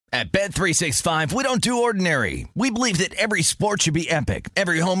At Bet365, we don't do ordinary. We believe that every sport should be epic.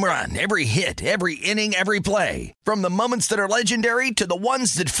 Every home run, every hit, every inning, every play. From the moments that are legendary to the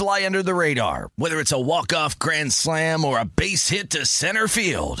ones that fly under the radar. Whether it's a walk-off grand slam or a base hit to center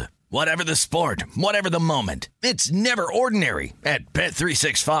field. Whatever the sport, whatever the moment. It's never ordinary at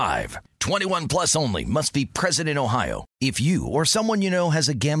Bet365. 21 plus only. Must be present in Ohio. If you or someone you know has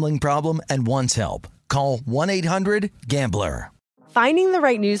a gambling problem and wants help, call 1-800-GAMBLER. Finding the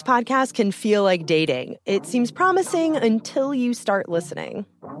right news podcast can feel like dating. It seems promising until you start listening.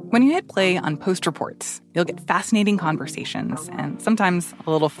 When you hit play on Post Reports, you'll get fascinating conversations and sometimes a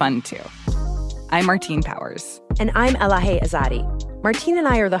little fun, too. I'm Martine Powers. And I'm Elahe Azadi. Martine and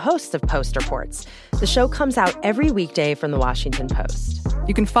I are the hosts of Post Reports. The show comes out every weekday from the Washington Post.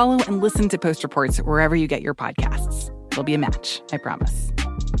 You can follow and listen to Post Reports wherever you get your podcasts. It'll be a match, I promise.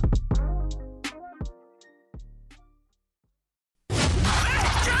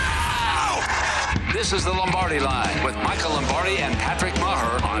 This is the Lombardi Line with Michael Lombardi and Patrick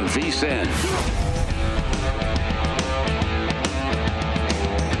Maher on VSiN.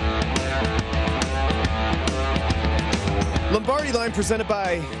 Lombardi Line presented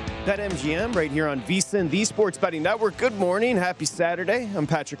by BetMGM right here on VSiN, the Sports Betting Network. Good morning. Happy Saturday. I'm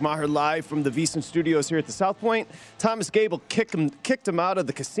Patrick Maher live from the VSiN studios here at the South Point. Thomas Gable kicked him out of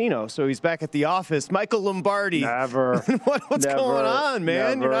the casino, so he's back at the office. Michael Lombardi. Never. What's going on,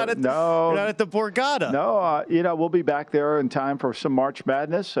 man? Never, you're not at the Borgata. No, we'll be back there in time for some March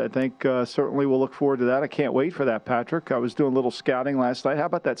Madness. I think certainly we'll look forward to that. I can't wait for that, Patrick. I was doing a little scouting last night. How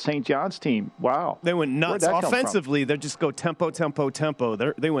about that St. John's team? Wow. They went nuts. Offensively, they just go tempo.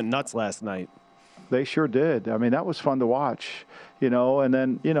 They went nuts last night. They sure did. I mean, that was fun to watch, and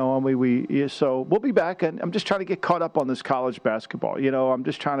then, so we'll be back, and I'm just trying to get caught up on this college basketball. I'm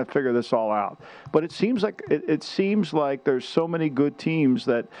just trying to figure this all out. But it seems like there's so many good teams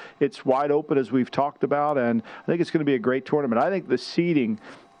that it's wide open, as we've talked about, and I think it's going to be a great tournament. I think the seeding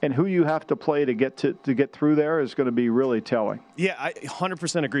and who you have to play to get through there is going to be really telling. Yeah, I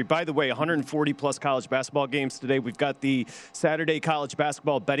 100% agree. By the way, 140-plus college basketball games today. We've got the Saturday College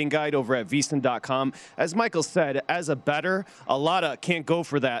Basketball Betting Guide over at VSiN.com. As Michael said, as a bettor, a lot of can't go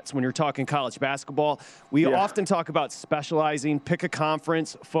for that when you're talking college basketball. We often talk about specializing, pick a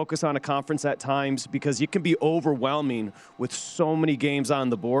conference, focus on a conference at times, because it can be overwhelming with so many games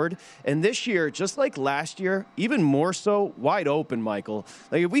on the board. And this year, just like last year, even more so, wide open, Michael.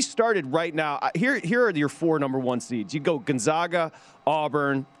 Like, if we started right now, here are your 4 number 1 seeds. You go Gonzaga,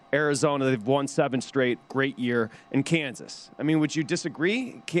 Auburn, Arizona. They've won 7 straight. Great year. And Kansas. I mean, would you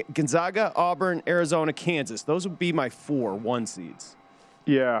disagree? Gonzaga, Auburn, Arizona, Kansas. Those would be my 4 1 seeds.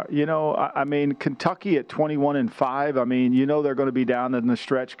 Yeah, I mean, Kentucky at 21-5. I mean, they're going to be down in the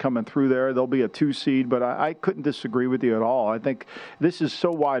stretch coming through there. They'll be a 2 seed, but I couldn't disagree with you at all. I think this is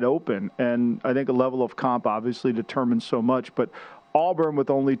so wide open, and I think a level of comp obviously determines so much. But Auburn with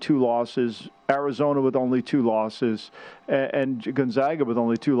only 2 losses, Arizona with only 2 losses, and Gonzaga with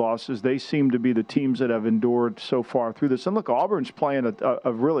only 2 losses, they seem to be the teams that have endured so far through this. And look, Auburn's playing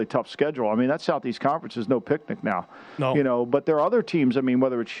a really tough schedule. I mean, that Southeast Conference is no picnic now. No. But there are other teams, I mean,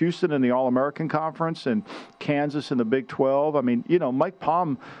 whether it's Houston in the All-American Conference and Kansas in the Big 12. I mean, Mike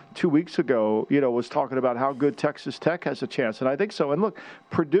Palm 2 weeks ago, was talking about how good Texas Tech has a chance. And I think so. And look,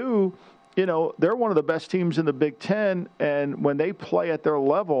 Purdue, they're one of the best teams in the Big Ten, and when they play at their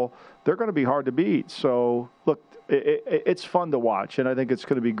level, they're going to be hard to beat. So, look, it's fun to watch, and I think it's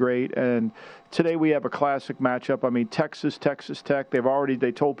going to be great. And today we have a classic matchup. I mean, Texas Tech,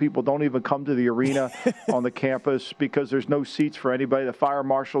 they told people don't even come to the arena on the campus because there's no seats for anybody. The fire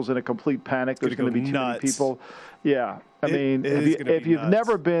marshal's in a complete panic. There's going to be too many people. Yeah. If you've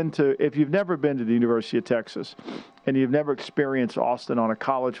never been to the University of Texas and you've never experienced Austin on a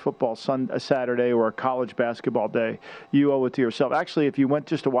college football Saturday or a college basketball day, you owe it to yourself. Actually, if you went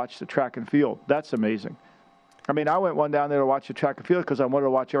just to watch the track and field, that's amazing. I mean, I went one down there to watch the track and field because I wanted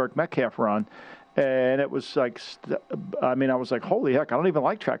to watch Eric Metcalf run. And it was like, I was like, holy heck, I don't even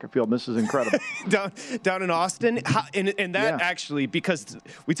like track and field. And this is incredible. down in Austin. Actually, because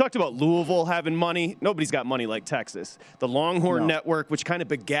we talked about Louisville having money. Nobody's got money like Texas. The Longhorn Network, which kind of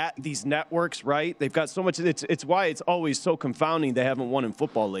begat these networks, right? They've got so much. It's why it's always so confounding they haven't won in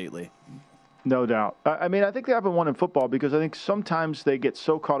football lately. No doubt. I mean, I think they haven't won in football because I think sometimes they get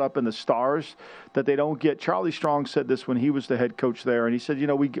so caught up in the stars that they don't get. Charlie Strong said this when he was the head coach there, and he said,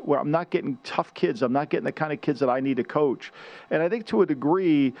 I'm not getting tough kids. I'm not getting the kind of kids that I need to coach. And I think to a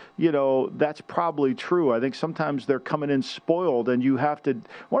degree, that's probably true. I think sometimes they're coming in spoiled, and you have to.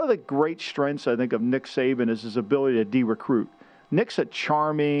 One of the great strengths, I think, of Nick Saban is his ability to de-recruit. Nick's a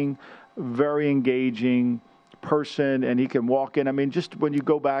charming, very engaging, person, and he can walk in. I mean, just when you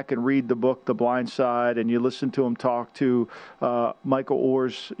go back and read the book, The Blind Side, and you listen to him talk to Michael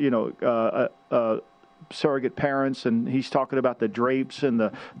Orr's, surrogate parents, and he's talking about the drapes and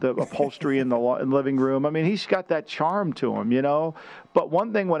the upholstery in the living room. I mean, he's got that charm to him, But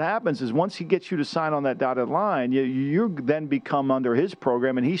one thing, what happens is once he gets you to sign on that dotted line, you then become under his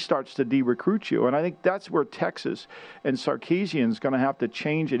program, and he starts to de-recruit you. And I think that's where Texas and Sarkisian's going to have to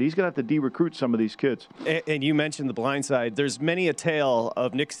change it. He's going to have to de-recruit some of these kids. And you mentioned The Blind Side. There's many a tale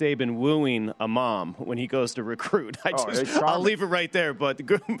of Nick Saban wooing a mom when he goes to recruit. I'll leave it right there. But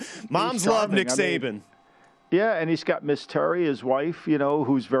moms love Nick Saban. Yeah, and he's got Miss Terry, his wife,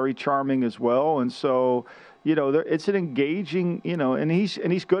 who's very charming as well. And so, it's an engaging, and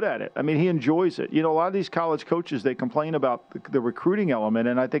he's good at it. I mean, he enjoys it. A lot of these college coaches, they complain about the recruiting element,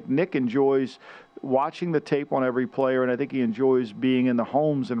 and I think Nick enjoys watching the tape on every player, and I think he enjoys being in the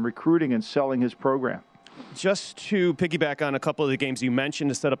homes and recruiting and selling his program. Just to piggyback on a couple of the games you mentioned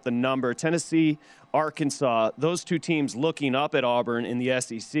to set up the number, Tennessee, Arkansas, those two teams looking up at Auburn in the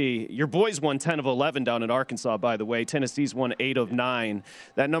SEC. Your boys won 10 of 11 down at Arkansas, by the way. Tennessee's won 8 of 9.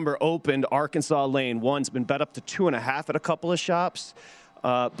 That number opened. Arkansas lane 1's been bet up to 2.5 at a couple of shops.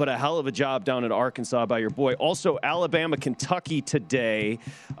 But a hell of a job down at Arkansas by your boy. Also, Alabama, Kentucky today.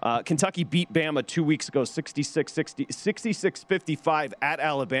 Kentucky beat Bama 2 weeks ago, 66-55 at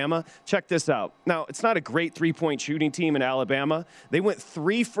Alabama. Check this out. Now, it's not a great three-point shooting team in Alabama. They went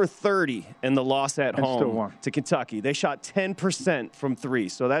 3 for 30 in the loss at home to Kentucky. They shot 10% from 3,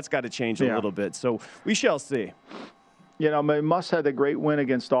 so that's got to change a little bit. So we shall see. Muss had a great win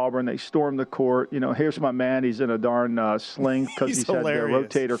against Auburn. They stormed the court. Here's my man. He's in a darn sling because he's had the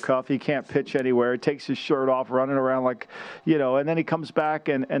rotator cuff. He can't pitch anywhere. He takes his shirt off, running around like, and then he comes back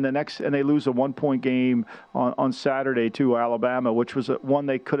and they lose a 1-point game on Saturday to Alabama, which was one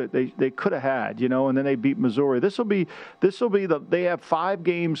they could have had, and then they beat Missouri. They have 5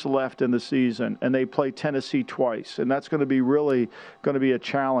 games left in the season, and they play Tennessee twice, and that's going to be a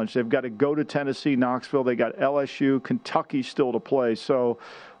challenge. They've got to go to Tennessee, Knoxville. They got LSU, Kentucky still to play. So,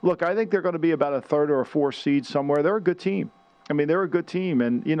 look, I think they're going to be about a 3rd or a 4th seed somewhere. They're a good team. I mean, they're a good team.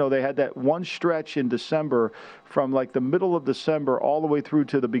 And, they had that one stretch in December from like the middle of December all the way through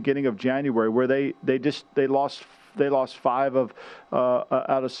to the beginning of January where they lost 5 out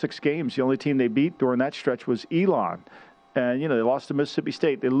of 6 games. The only team they beat during that stretch was Elon. And, they lost to Mississippi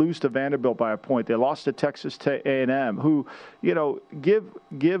State. They lose to Vanderbilt by a point. They lost to Texas A&M, who,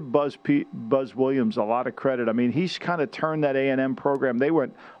 give Buzz Williams a lot of credit. I mean, he's kind of turned that A&M program. They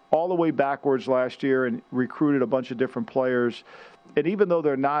went all the way backwards last year and recruited a bunch of different players. And even though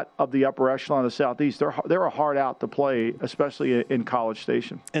they're not of the upper echelon of the Southeast, they're a hard out to play, especially in College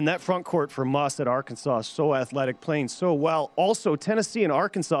Station. And that front court for Muss at Arkansas is so athletic, playing so well. Also, Tennessee and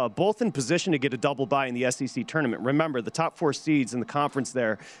Arkansas both in position to get a double bye in the SEC tournament. Remember, the top 4 seeds in the conference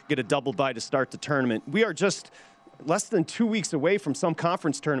there get a double bye to start the tournament. We are just less than 2 weeks away from some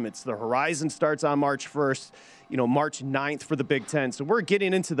conference tournaments. The Horizon starts on March 1st. March 9th for the Big Ten. So we're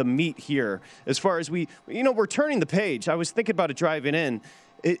getting into the meat here as far as we're turning the page. I was thinking about it driving in.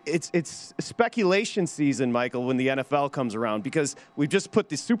 It's speculation season, Michael, when the NFL comes around because we've just put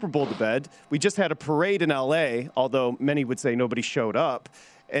the Super Bowl to bed. We just had a parade in L.A., although many would say nobody showed up.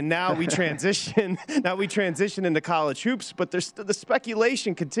 And now we transition. Into college hoops, but the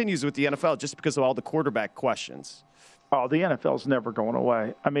speculation continues with the NFL just because of all the quarterback questions. Oh, the NFL's never going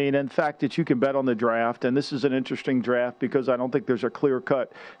away. I mean, in fact, that you can bet on the draft, and this is an interesting draft because I don't think there's a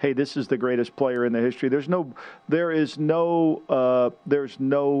clear-cut, hey, this is the greatest player in the history. There's no player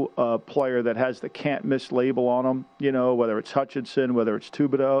that has the can't-miss label on them, whether it's Hutchinson, whether it's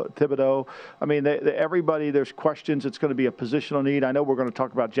Thibodeau. I mean, everybody, there's questions. It's going to be a positional need. I know we're going to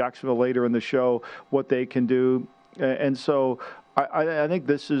talk about Jacksonville later in the show, what they can do. And so I think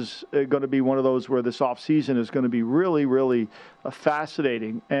this is going to be one of those where this offseason is going to be really, really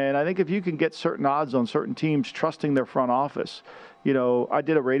fascinating. And I think if you can get certain odds on certain teams trusting their front office, I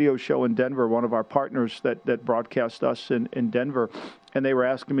did a radio show in Denver, one of our partners that broadcast us in Denver, and they were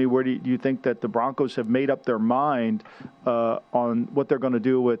asking me, where do you think that the Broncos have made up their mind on what they're going to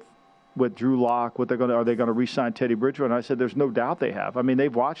do with Drew Lock, are they going to re-sign Teddy Bridgewater? And I said, there's no doubt they have. I mean,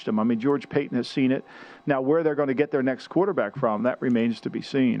 they've watched him. I mean, George Payton has seen it. Now, where they're going to get their next quarterback from, that remains to be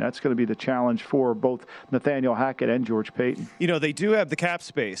seen. That's going to be the challenge for both Nathaniel Hackett and George Payton. They do have the cap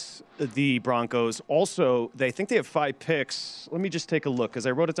space, the Broncos. Also, they think they have 5 picks. Let me just take a look, because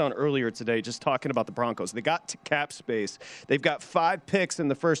I wrote it down earlier today just talking about the Broncos. They got cap space. They've got 5 picks in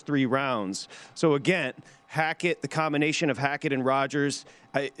the first 3 rounds. So, again, Hackett, the combination of Hackett and Rodgers,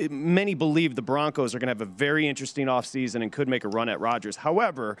 many believe the Broncos are going to have a very interesting offseason and could make a run at Rodgers.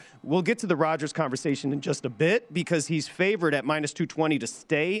 However, we'll get to the Rodgers conversation in just a bit because he's favored at minus 220 to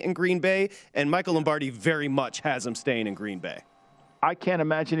stay in Green Bay, and Michael Lombardi very much has him staying in Green Bay. I can't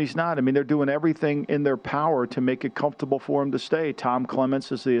imagine he's not. I mean, they're doing everything in their power to make it comfortable for him to stay. Tom Clements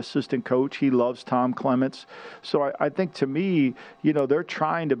is the assistant coach. He loves Tom Clements. So I think, to me, they're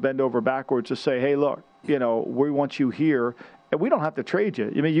trying to bend over backwards to say, hey, look, we want you here. And we don't have to trade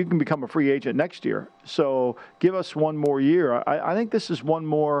you. I mean, you can become a free agent next year. So give us one more year. I think this is one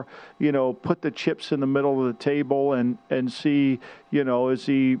more, put the chips in the middle of the table and see,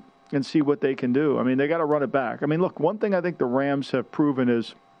 and see what they can do. I mean, they got to run it back. I mean, look, one thing I think the Rams have proven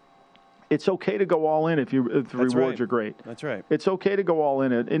is it's okay to go all in if the rewards are great. That's right. It's okay to go all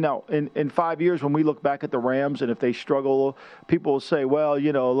in. And now, in 5 years, when we look back at the Rams, and if they struggle, people will say, well,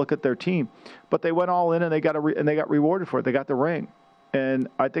 look at their team. But they went all in, and they got rewarded for it. They got the ring. And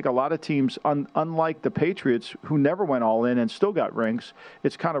I think a lot of teams, unlike the Patriots, who never went all in and still got rings,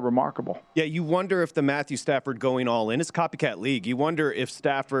 it's kind of remarkable. Yeah, you wonder if the Matthew Stafford going all in, it's a copycat league. You wonder if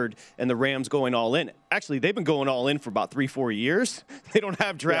Stafford and the Rams going all in. Actually, they've been going all in for about 3-4 years. They don't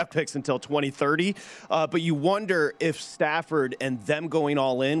have draft picks until 2030. But you wonder if Stafford and them going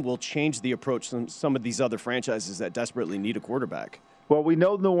all in will change the approach to some of these other franchises that desperately need a quarterback. Well, we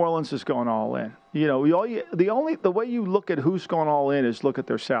know New Orleans is going all in. The way you look at who's going all in is look at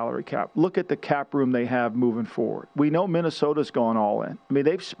their salary cap. Look at the cap room they have moving forward. We know Minnesota's going all in. I mean,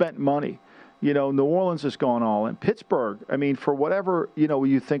 they've spent money. New Orleans has gone all in. Pittsburgh, I mean, for whatever,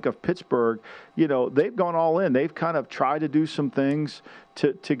 you think of Pittsburgh, they've gone all in. They've kind of tried to do some things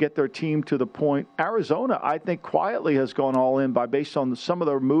to get their team to the point. Arizona, I think, quietly has gone all in based on some of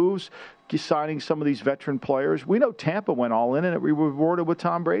their moves, signing some of these veteran players. We know Tampa went all in, and it rewarded with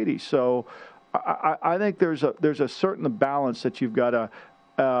Tom Brady. So I think there's a certain balance that you've got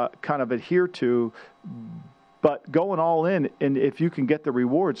to kind of adhere to. But going all in, and if you can get the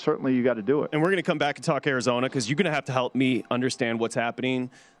reward, certainly you got to do it. And we're going to come back and talk Arizona because you're going to have to help me understand what's happening,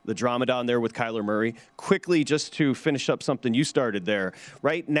 the drama down there with Kyler Murray. Quickly, just to finish up something you started there.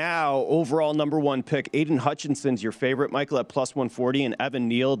 Right now, overall number one pick, Aiden Hutchinson's your favorite, Michael, at plus 140, and Evan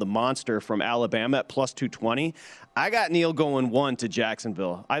Neal, the monster from Alabama, at plus 220. I got Neal going 1 to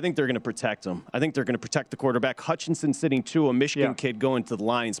Jacksonville. I think they're going to protect him. I think they're going to protect the quarterback. Hutchinson sitting 2, a Michigan kid going to the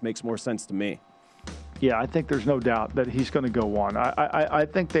Lions makes more sense to me. Yeah, I think there's no doubt that he's going to go 1. I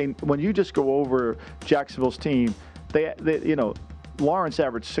think when you just go over Jacksonville's team, they Lawrence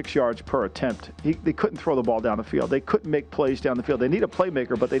averaged 6 yards per attempt. They couldn't throw the ball down the field. They couldn't make plays down the field. They need a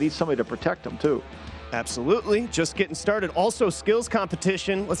playmaker, but they need somebody to protect them too. Absolutely. Just getting started. Also, skills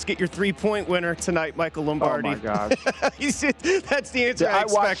competition. Let's get your 3-point winner tonight, Michael Lombardi. Oh, my gosh. That's the answer I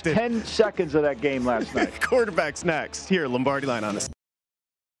expected. I watched 10 seconds of that game last night. Quarterback's next. Here, Lombardi line on us.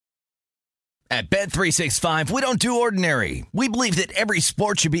 At Bet365, we don't do ordinary. We believe that every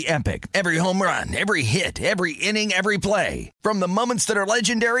sport should be epic. Every home run, every hit, every inning, every play. From the moments that are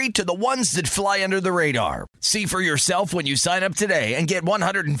legendary to the ones that fly under the radar. See for yourself when you sign up today and get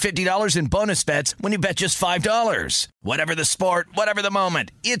 $150 in bonus bets when you bet just $5. Whatever the sport, whatever the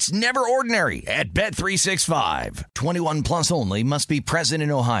moment, it's never ordinary at Bet365. 21 plus only. Must be present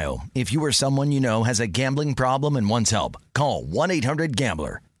in Ohio. If you or someone you know has a gambling problem and wants help, call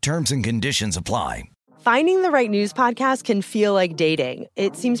 1-800-GAMBLER. Terms and conditions apply. Finding the right news podcast can feel like dating.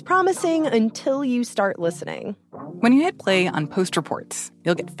 It seems promising until you start listening. When you hit play on Post Reports,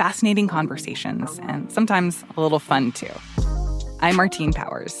 you'll get fascinating conversations and sometimes a little fun, too. I'm Martine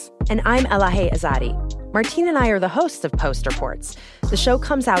Powers. And I'm Elahe Azadi. Martine and I are the hosts of Post Reports. The show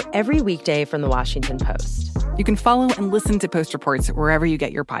comes out every weekday from the Washington Post. You can follow and listen to Post Reports wherever you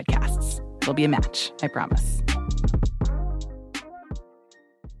get your podcasts. It'll be a match, I promise.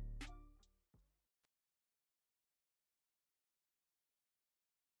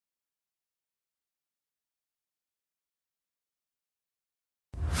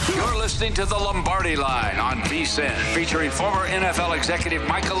 You're listening to the Lombardi Line on VSiN, featuring former NFL executive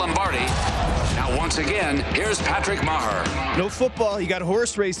Michael Lombardi. Now, once again, here's Patrick Maher. No football. You got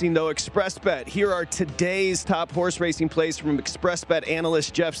horse racing, though. ExpressBet. Here are today's top horse racing plays from ExpressBet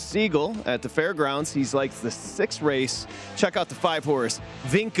analyst Jeff Siegel at the fairgrounds. He's like the 6th race. Check out the 5-horse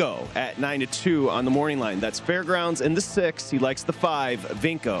Vinco at 9-2 on the morning line. That's fairgrounds and the 6. He likes the 5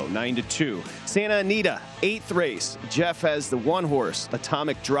 Vinco 9-2. Santa Anita 8th race. Jeff has the 1-horse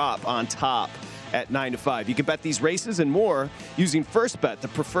Atomic Drop on top at 9-5. You can bet these races and more using FirstBet, the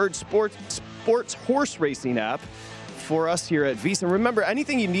preferred sports horse racing app. for us here at VSiN. Remember,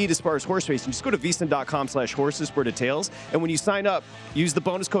 anything you need as far as horse racing, just go to VSiN.com/horses for details. And when you sign up, use the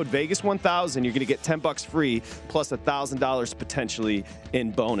bonus code Vegas1000. You're going to get $10 free plus $1,000 potentially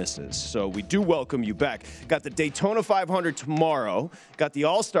in bonuses. So we do welcome you back. Got the Daytona 500 tomorrow. Got the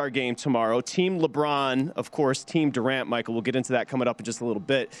All-Star game tomorrow. Team LeBron, of course, Team Durant, Michael. We'll get into that coming up in just a little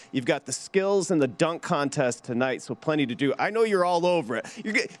bit. You've got the skills and the dunk contest tonight, so plenty to do. I know you're all over it.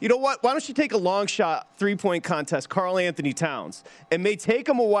 You know what? Why don't you take a long shot three-point contest, Karl Anthony Towns? It may take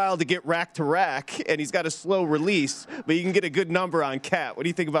him a while to get rack to rack, and he's got a slow release, but you can get a good number on Cat. What do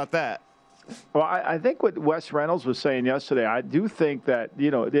you think about that? Well, I think what Wes Reynolds was saying yesterday, I do think that,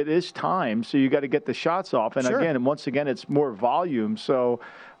 it is time, so you got to get the shots off. And once again, it's more volume. So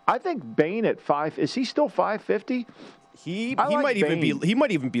I think Bane at 5, is he still 550? He might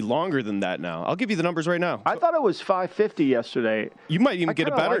even be longer than that now. I'll give you the numbers right now. I thought it was 550 yesterday. You might even get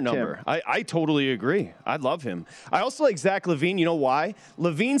a better number. I totally agree. I love him. I also like Zach LaVine. You know why?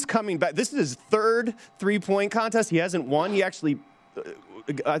 LaVine's coming back. This is his third three-point contest. He hasn't won. He actually,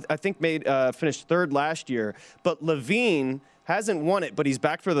 I think, finished third last year. But LaVine hasn't won it, but he's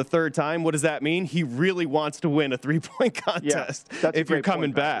back for the third time. What does that mean? He really wants to win a three-point contest if you're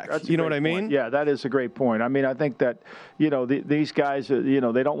coming back. You know what I mean? Yeah, that is a great point. I mean, I think that, these guys, they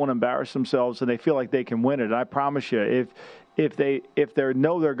don't want to embarrass themselves, and they feel like they can win it. And I promise you, if they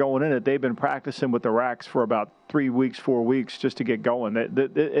know they're going in it, they've been practicing with the racks for about 3 weeks, 4 weeks just to get going.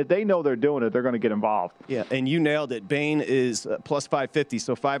 If they know they're doing it, they're going to get involved. Yeah, and you nailed it. Bane is plus 550,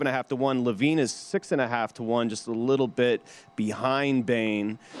 so 5.5 to 1. LaVine is 6.5 to 1, just a little bit behind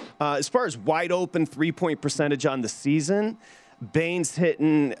Bane. As far as wide open three-point percentage on the season, Bane's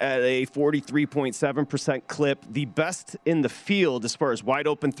hitting at a 43.7% clip, the best in the field as far as wide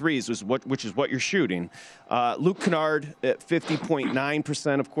open threes, which is what you're shooting. Luke Kennard at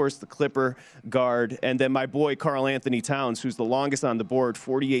 50.9%, of course, the Clipper guard. And then my boy Karl Anthony Towns, who's the longest on the board,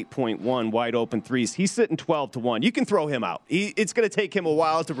 48.1 wide open threes. He's sitting 12 to 1. You can throw him out. It's going to take him a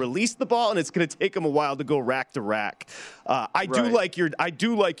while to release the ball, and it's going to take him a while to go rack to rack. I do like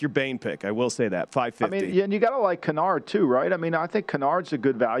your Bane pick. I will say that, 550. I mean, and you got to like Kennard too, right? I mean, I think Kennard's a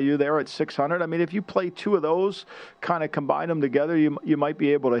good value there at 600. I mean, if you play two of those, kind of combine them together, you might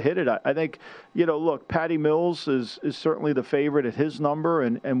be able to hit it. I think, look, Patty Mills is certainly the favorite at his number,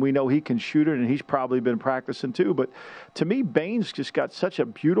 and we know he can shoot it, and he's probably been practicing too. But to me, Bane's just got such a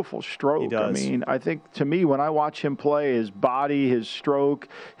beautiful stroke. He does. I mean, I think to me, when I watch him play, his body, his stroke,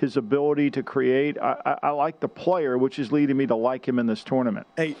 his ability to create, I like the player, which is leading me to like him in this tournament.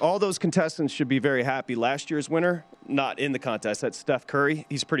 Hey, all those contestants should be very happy. Last year's winner, not in the contest. That's Steph Curry.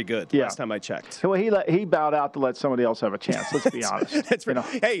 He's pretty good last time I checked. Well, he bowed out to let somebody else have a chance. Let's be honest. That's right.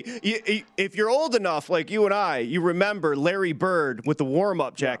 Hey, if you're old enough, like you and I, you remember Larry Bird with the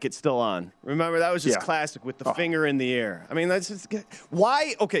warm-up jacket still on. Remember, that was just classic with the finger in the air. I mean, that's just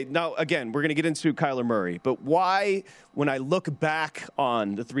why. Okay, now again, we're going to get into Kyler Murray, but why, when I look back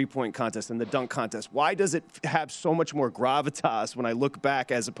on the three-point contest and the dunk contest, why does it have so much more gravitas when I look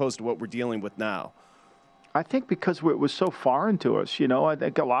back as opposed to what we're dealing with now? I think because it was so foreign to us, I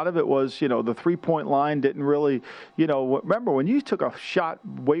think a lot of it was, the three-point line didn't really, remember when you took a shot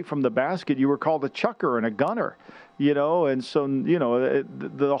away from the basket, you were called a chucker and a gunner, and so,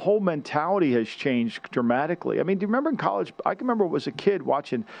 the whole mentality has changed dramatically. I mean, do you remember in college, I can remember as a kid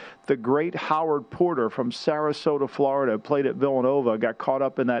watching the great Howard Porter from Sarasota, Florida, played at Villanova, got caught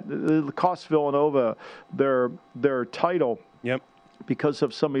up in that, it cost Villanova their title. Yep. Because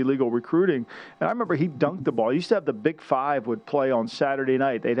of some illegal recruiting. And I remember he dunked the ball. He used to have the Big Five would play on Saturday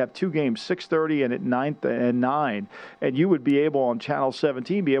night. They'd have two games, 6:30 and at 9. And you would be able on Channel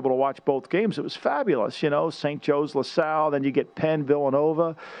 17, be able to watch both games. It was fabulous, St. Joe's, LaSalle, then you get Penn,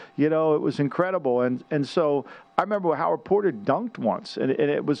 Villanova. It was incredible. And so I remember Howard Porter dunked once, and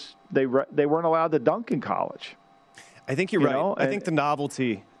it was they weren't allowed to dunk in college. I think you're right. I think the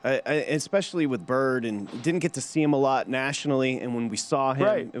novelty, especially with Bird, and didn't get to see him a lot nationally, and when we saw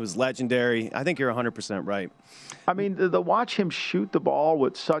him, it was legendary. I think you're 100% right. I mean, to watch him shoot the ball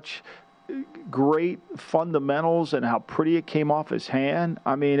with such great fundamentals and how pretty it came off his hand,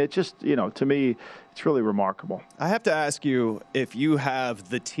 I mean, it just, to me, it's really remarkable. I have to ask you if you have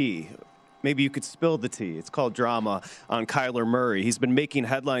the tea. Maybe you could spill the tea. It's called drama on Kyler Murray. He's been making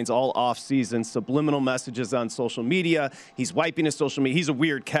headlines all offseason, subliminal messages on social media. He's wiping his social media. He's a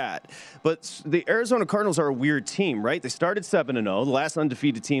weird cat. But the Arizona Cardinals are a weird team, right? They started 7-0, the last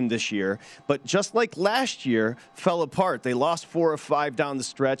undefeated team this year. But just like last year, fell apart. They lost 4 of 5 down the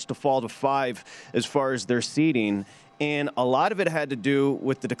stretch to fall to 5 as far as their seeding. And a lot of it had to do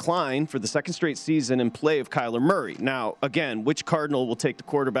with the decline for the second straight season in play of Kyler Murray. Now, again, which Cardinal will take the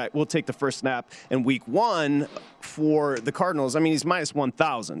quarterback, will take the first snap in week 1 for the Cardinals? I mean, he's minus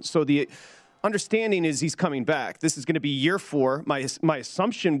 1,000. So the understanding is he's coming back. This is going to be year 4. My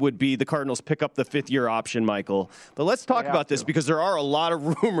assumption would be the Cardinals pick up the 5th-year option, Michael. But let's talk about this because there are a lot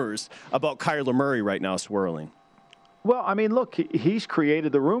of rumors about Kyler Murray right now swirling. Well, I mean, look, he's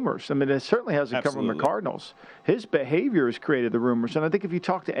created the rumors. I mean, it certainly hasn't come from the Cardinals. His behavior has created the rumors. And I think if you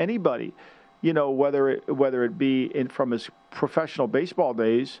talk to anybody, you know, whether it be from his professional baseball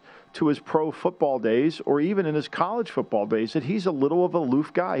days to his pro football days or even in his college football days, that he's a little of an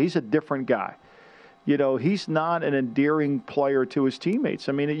aloof guy. He's a different guy. You know, he's not an endearing player to his teammates.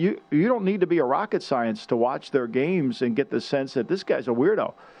 I mean, you don't need to be a rocket science to watch their games and get the sense that this guy's a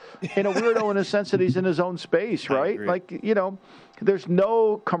weirdo. And a weirdo in a sense that he's in his own space, right? Like, you know, there's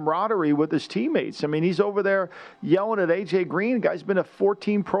no camaraderie with his teammates. I mean, he's over there yelling at A.J. Green. The guy's been to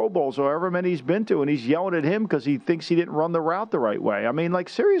 14 Pro Bowls or however many he's been to, and he's yelling at him because he thinks he didn't run the route the right way. I mean, like,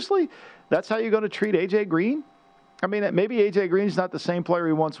 seriously? That's how you're going to treat A.J. Green? I mean, maybe A.J. Green's not the same player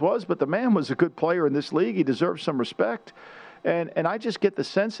he once was, but the man was a good player in this league. He deserves some respect. And I just get the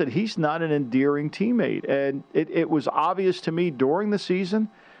sense that he's not an endearing teammate. And it was obvious to me during the season.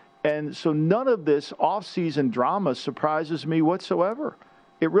 And so none of this off-season drama surprises me whatsoever.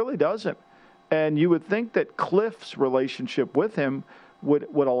 It really doesn't. And you would think that Cliff's relationship with him would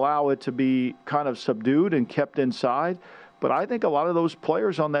allow it to be kind of subdued and kept inside. But I think a lot of those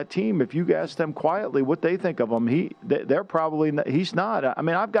players on that team, if you ask them quietly what they think of him, they're probably not, he's not. I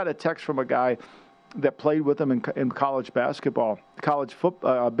mean, I've got a text from a guy that played with him in college basketball, college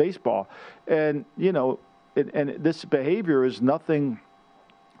football, baseball. And, you know, and this behavior is nothing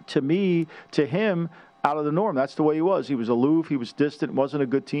to him, out of the norm. That's the way he was. He was aloof. He was distant. Wasn't a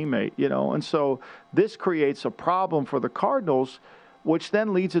good teammate, you know. And so this creates a problem for the Cardinals, which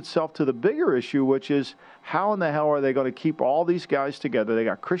then leads itself to the bigger issue, which is how in the hell are they going to keep all these guys together? They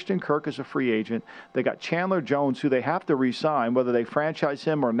got Christian Kirk as a free agent. They got Chandler Jones, who they have to re-sign. Whether they franchise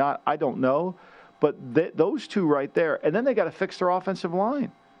him or not, I don't know. But those two right there. And then they got to fix their offensive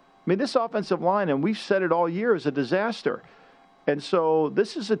line. I mean, this offensive line, and we've said it all year, is a disaster. And so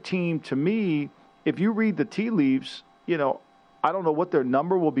this is a team, to me, if you read the tea leaves, you know, I don't know what their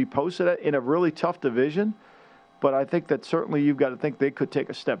number will be posted at in a really tough division, but I think that certainly you've got to think they could take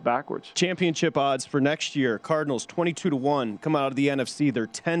a step backwards. Championship odds for next year, Cardinals 22-1, come out of the NFC, they're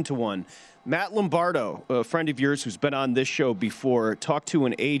 10-1. Matt Lombardo, a friend of yours who's been on this show before, talked to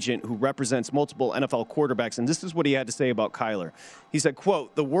an agent who represents multiple NFL quarterbacks, and this is what he had to say about Kyler. He said,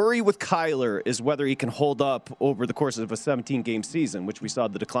 quote, "The worry with Kyler is whether he can hold up over the course of a 17-game season," which we saw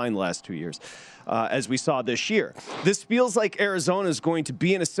the decline the last 2 years, as we saw this year. "This feels like Arizona is going to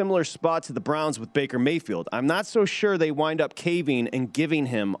be in a similar spot to the Browns with Baker Mayfield. I'm not so sure they wind up caving and giving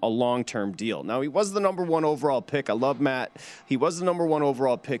him a long-term deal." Now, he was the number 1 overall pick. I love Matt. He was the number 1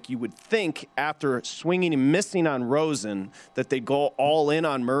 overall pick. You would think after swinging and missing on Rosen that they'd go all in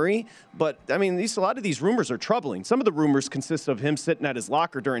on Murray. But, I mean, a lot of these rumors are troubling. Some of the rumors consist of him sitting at his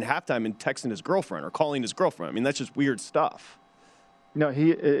locker during halftime and texting his girlfriend or calling his girlfriend. I mean, that's just weird stuff. No,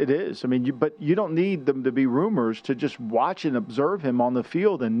 it is. I mean, but you don't need them to be rumors to just watch and observe him on the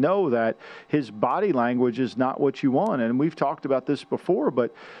field and know that his body language is not what you want. And we've talked about this before,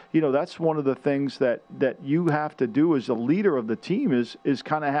 but, you know, that's one of the things that you have to do as a leader of the team is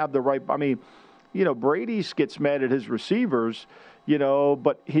kind of have the right – I mean, you know, Brady gets mad at his receivers, you know,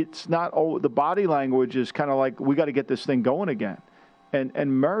 but it's not – the body language is kind of like we got to get this thing going again. And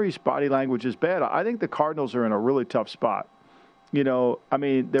Murray's body language is bad. I think the Cardinals are in a really tough spot. You know, I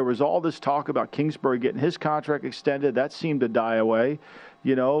mean, there was all this talk about Kingsbury getting his contract extended. That seemed to die away.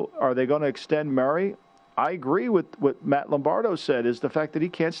 You know, are they going to extend Murray? I agree with what Matt Lombardo said, is the fact that he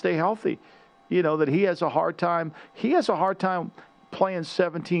can't stay healthy. You know, that he has a hard time. He has a hard time playing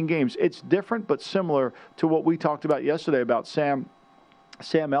 17 games. It's different but similar to what we talked about yesterday about Sam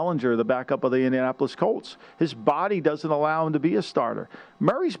Ehlinger, the backup of the Indianapolis Colts. His body doesn't allow him to be a starter.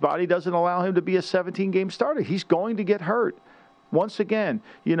 Murray's body doesn't allow him to be a 17-game starter. He's going to get hurt. Once again,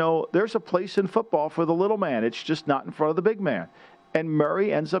 you know, there's a place in football for the little man. It's just not in front of the big man. And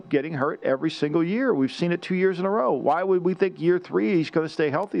Murray ends up getting hurt every single year. We've seen it 2 years in a row. Why would we think year 3 he's going to stay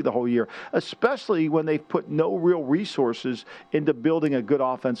healthy the whole year, especially when they've put no real resources into building a good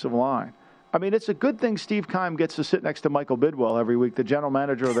offensive line? I mean, it's a good thing Steve Keim gets to sit next to Michael Bidwell every week, the general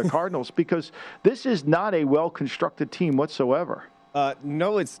manager of the Cardinals, because this is not a well-constructed team whatsoever.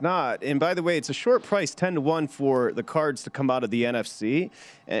 No, it's not. And by the way, it's a short price, 10-1 for the Cards to come out of the NFC.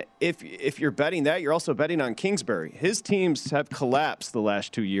 If you're betting that, you're also betting on Kingsbury. His teams have collapsed the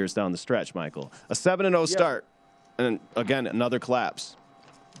last 2 years down the stretch, Michael. A 7-0 start. And again, another collapse.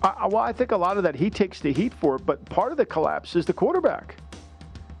 Well, I think a lot of that he takes the heat for it, but part of the collapse is the quarterback.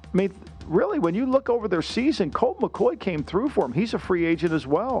 I mean, really, when you look over their season, Colt McCoy came through for him. He's a free agent as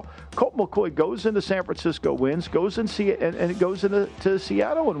well. Colt McCoy goes into San Francisco, wins, goes in and goes into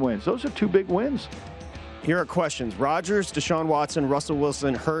Seattle and wins. Those are two big wins. Here are questions. Rodgers, Deshaun Watson, Russell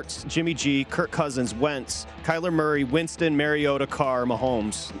Wilson, Hurts, Jimmy G, Kirk Cousins, Wentz, Kyler Murray, Winston, Mariota, Carr,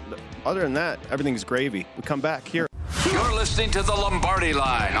 Mahomes. Other than that, everything's gravy. We come back here. You're listening to the Lombardi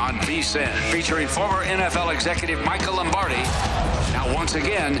Line on VSiN, featuring former NFL executive Michael Lombardi. Now, once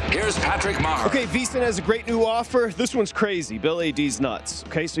again, here's Patrick Maher. Okay, VSiN has a great new offer. This one's crazy. Bill AD's nuts.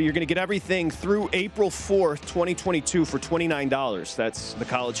 Okay, so you're going to get everything through April 4th, 2022 for $29. That's the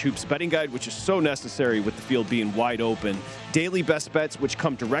College Hoops Betting Guide, which is so necessary with the field being wide open. Daily best bets, which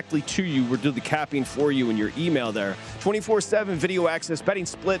come directly to you. We'll do the capping for you in your email there. 24/7 video access, betting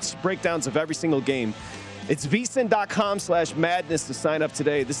splits, breakdowns of every single game. It's vsin.com/madness to sign up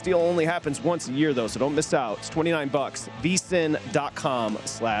today. This deal only happens once a year, though, so don't miss out. It's $29.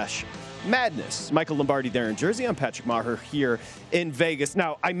 vsin.com/madness. Michael Lombardi there in Jersey. I'm Patrick Maher here in Vegas.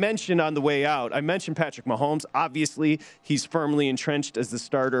 Now, I mentioned on the way out, Patrick Mahomes. Obviously, he's firmly entrenched as the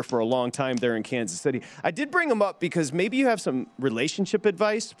starter for a long time there in Kansas City. I did bring him up because maybe you have some relationship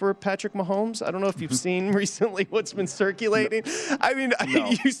advice for Patrick Mahomes. I don't know if you've seen recently what's been circulating. No. I mean,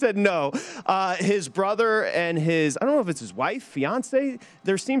 no. You said no. His brother and I don't know if it's his wife, fiance,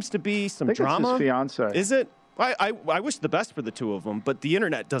 there seems to be some drama. It's his fiance. Is it? I wish the best for the two of them, but the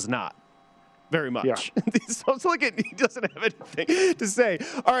internet does not. Very much. Yeah. So look at, he doesn't have anything to say.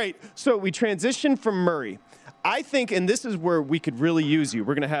 All right, so we transition from Murray. I think, and this is where we could really use you.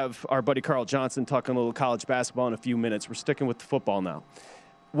 We're going to have our buddy Carl Johnson talking a little college basketball in a few minutes. We're sticking with the football now.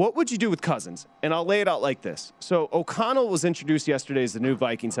 What would you do with Cousins? And I'll lay it out like this. So O'Connell was introduced yesterday as the new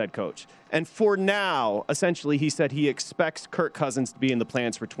Vikings head coach. And for now, essentially, he said he expects Kirk Cousins to be in the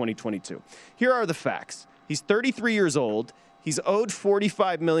plans for 2022. Here are the facts. He's 33 years old. He's owed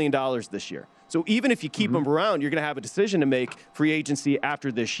 $45 million this year. So even if you keep him around, you're going to have a decision to make free agency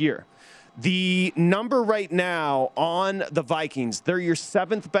after this year. The number right now on the Vikings, they're your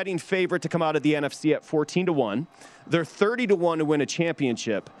 7th betting favorite to come out of the NFC at 14-1. They're 30-1 to win a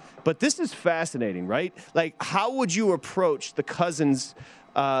championship. But this is fascinating, right? Like, how would you approach the Cousins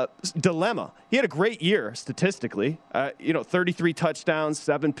dilemma? He had a great year statistically. 33 touchdowns,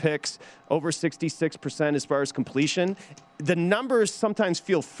 7 picks, over 66% as far as completion. The numbers sometimes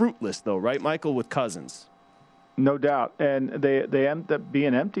feel fruitless, though, right, Michael, with Cousins? No doubt. And they end up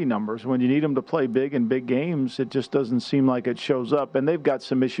being empty numbers. When you need them to play big in big games, it just doesn't seem like it shows up. And they've got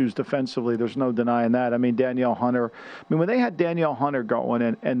some issues defensively. There's no denying that. I mean, Danielle Hunter. When they had Danielle Hunter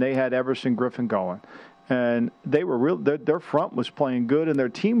going and they had Everson Griffin going, and they were their front was playing good and their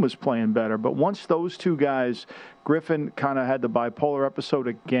team was playing better. But once those two guys, Griffin kind of had the bipolar episode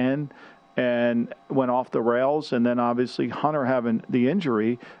again and went off the rails, and then obviously Hunter having the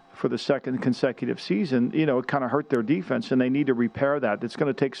injury for the second consecutive season, it kind of hurt their defense, and they need to repair that. It's going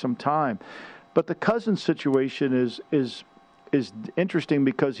to take some time. But the Cousins situation is interesting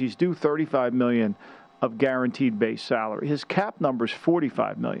because he's due $35 million of guaranteed base salary. His cap number is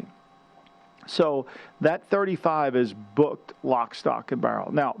 $45 million. So that 35 is booked lock, stock, and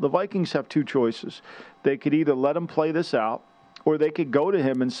barrel. Now, the Vikings have two choices. They could either let him play this out, or they could go to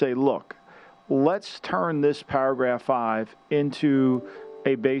him and say, look, let's turn this paragraph 5 into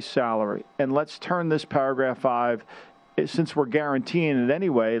a base salary, and let's turn this paragraph 5, since we're guaranteeing it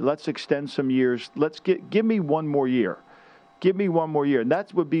anyway, let's extend some years. Give me one more year. Give me one more year. And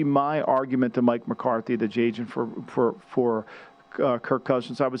that would be my argument to Mike McCarthy, the agent for Kirk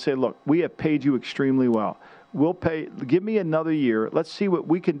Cousins. I would say, look, we have paid you extremely well. Give me another year. Let's see what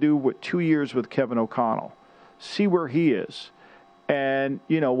we can do with 2 years with Kevin O'Connell. See where he is. And,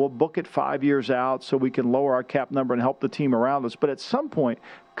 we'll book it 5 years out so we can lower our cap number and help the team around us. But at some point,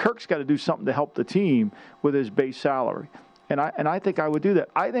 Kirk's got to do something to help the team with his base salary. And I think I would do that.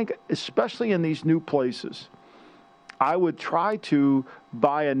 I think, especially in these new places, I would try to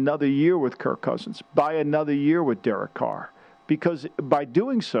buy another year with Kirk Cousins, buy another year with Derek Carr. Because by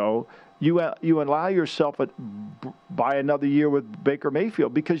doing so, you allow yourself to buy another year with Baker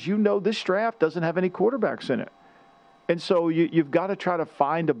Mayfield, because this draft doesn't have any quarterbacks in it. And so you've got to try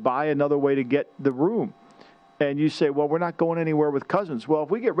to buy another way to get the room. And you say, well, we're not going anywhere with Cousins. Well, if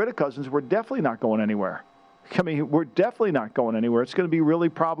we get rid of Cousins, we're definitely not going anywhere. We're definitely not going anywhere. It's going to be really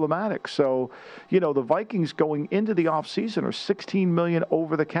problematic. So, the Vikings going into the offseason are $16 million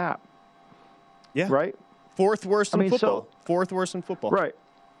over the cap. Yeah. Right? Fourth worst in football. Fourth worst in football. Right.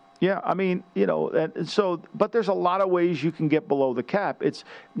 Yeah, I mean, and so, but there's a lot of ways you can get below the cap. It's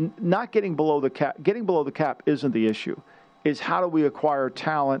not getting below the cap. Getting below the cap isn't the issue. It's how do we acquire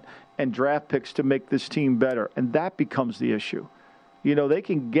talent and draft picks to make this team better, and that becomes the issue. They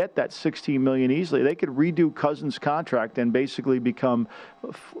can get that $16 million easily. They could redo Cousins' contract and basically become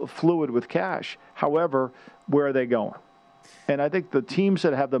fluid with cash. However, where are they going? And I think the teams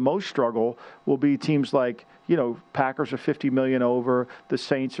that have the most struggle will be teams like, Packers are $50 million over. The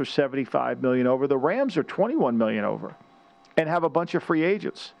Saints are $75 million over. The Rams are $21 million over and have a bunch of free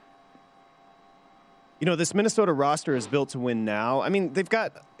agents. This Minnesota roster is built to win now. I mean, they've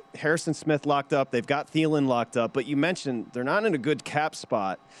got Harrison Smith locked up. They've got Thielen locked up. But you mentioned they're not in a good cap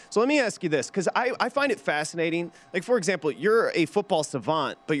spot. So let me ask you this, because I find it fascinating. Like, for example, you're a football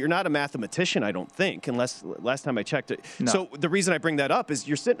savant, but you're not a mathematician, I don't think, unless last time I checked it. No. So the reason I bring that up is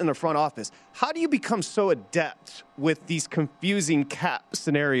you're sitting in the front office. How do you become so adept with these confusing cap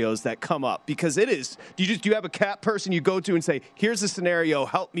scenarios that come up? Because it is, do you have a cap person you go to and say, here's a scenario,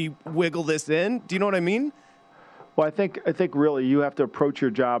 help me wiggle this in? Do you know what I mean? Well, I think really you have to approach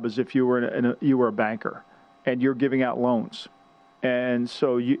your job as if you were a banker, and you're giving out loans, and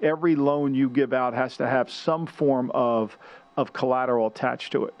so every loan you give out has to have some form of collateral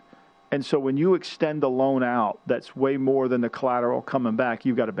attached to it, and so when you extend the loan out, that's way more than the collateral coming back.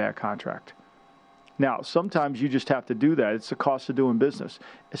 You've got a bad contract. Now, sometimes you just have to do that. It's the cost of doing business,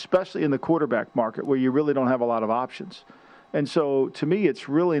 especially in the quarterback market where you really don't have a lot of options. And so, to me, it's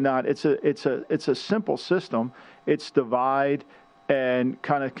really not. It's a simple system. It's divide and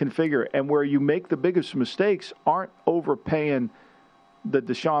kind of configure. And where you make the biggest mistakes aren't overpaying the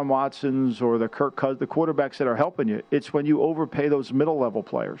Deshaun Watsons or the Kirk Cousins, the quarterbacks that are helping you. It's when you overpay those middle-level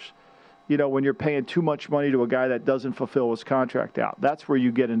players. When you're paying too much money to a guy that doesn't fulfill his contract out. That's where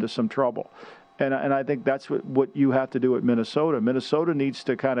you get into some trouble. And I think that's what you have to do at Minnesota. Minnesota needs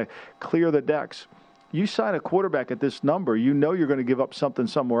to kind of clear the decks. You sign a quarterback at this number, you're going to give up something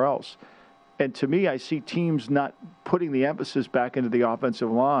somewhere else. And to me, I see teams not putting the emphasis back into the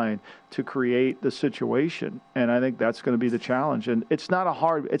offensive line to create the situation. And I think that's going to be the challenge. And it's not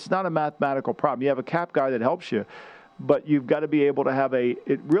a mathematical problem. You have a cap guy that helps you, but you've got to be able to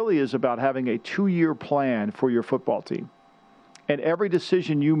it really is about having a 2-year plan for your football team. And every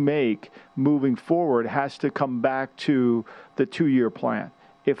decision you make moving forward has to come back to the 2-year plan.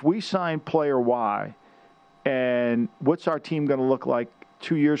 If we sign player Y, and what's our team going to look like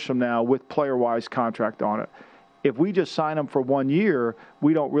 2 years from now with player Y's contract on it? If we just sign them for 1 year,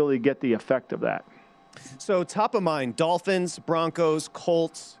 we don't really get the effect of that. So top of mind, Dolphins, Broncos,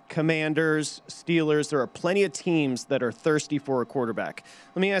 Colts, Commanders, Steelers. There are plenty of teams that are thirsty for a quarterback.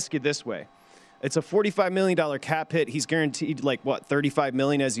 Let me ask you this way. It's a $45 million cap hit. He's guaranteed, $35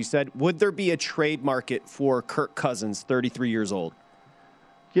 million, as you said. Would there be a trade market for Kirk Cousins, 33 years old?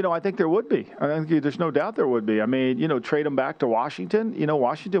 I think there would be. I think there's no doubt there would be. I mean, trade him back to Washington.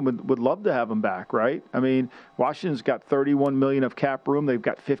 Washington would love to have him back, right? I mean, Washington's got $31 million of cap room. They've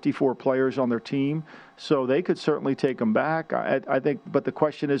got 54 players on their team, so they could certainly take him back. I think, but the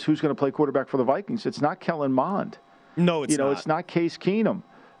question is, who's going to play quarterback for the Vikings? It's not Kellen Mond. No, it's not. It's not Case Keenum.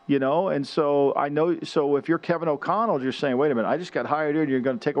 And so I know. So if you're Kevin O'Connell, you're saying, wait a minute, I just got hired here and you're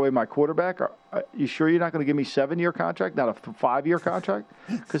going to take away my quarterback? Are you sure you're not going to give me a 7-year contract, not a 5-year contract?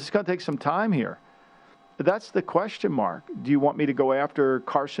 Because it's going to take some time here. That's the question mark. Do you want me to go after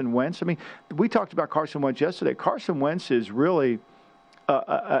Carson Wentz? I mean, we talked about Carson Wentz yesterday. Carson Wentz is really,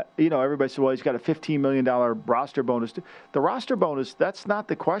 everybody said, well, he's got a $15 million roster bonus. The roster bonus, that's not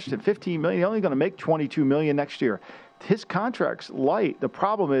the question. $15 million, he's only going to make $22 million next year. His contract's light. The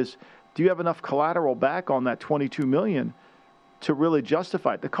problem is, do you have enough collateral back on that $22 million to really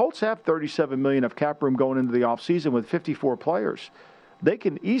justify it? The Colts have $37 million of cap room going into the offseason with 54 players. They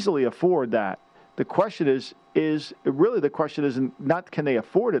can easily afford that. The question the question isn't not can they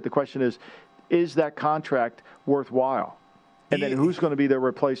afford it. The question is that contract worthwhile? And then who's going to be their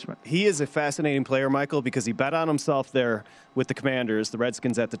replacement? He is a fascinating player, Michael, because he bet on himself there with the Commanders, the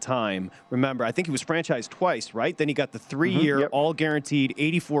Redskins at the time. Remember, I think he was franchised twice, right? Then he got the 3-year, all-guaranteed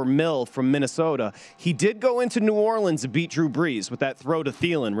 $84 million from Minnesota. He did go into New Orleans and beat Drew Brees with that throw to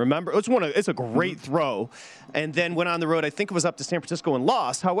Thielen. Remember, it's a great throw. And then went on the road. I think it was up to San Francisco and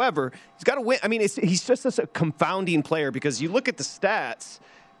lost. However, he's got to win. I mean, he's just a confounding player because you look at the stats,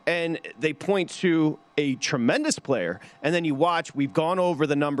 and they point to a tremendous player. And then you watch, we've gone over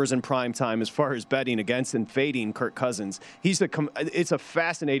the numbers in prime time as far as betting against and fading Kirk Cousins. It's a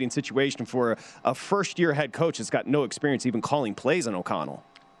fascinating situation for a first-year head coach that's got no experience even calling plays on O'Connell.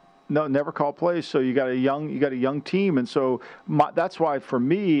 No, never call plays. So you got a young team, and so that's why for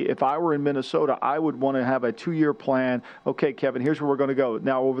me, if I were in Minnesota, I would want to have a 2-year plan. Okay, Kevin, here's where we're going to go.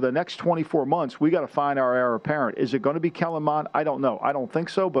 Now, over the next 24 months, we got to find our heir apparent. Is it going to be Kellen Mond? I don't know. I don't think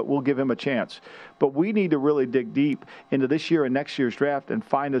so, but we'll give him a chance. But we need to really dig deep into this year and next year's draft and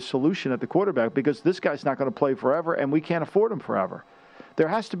find a solution at the quarterback, because this guy's not going to play forever, and we can't afford him forever. There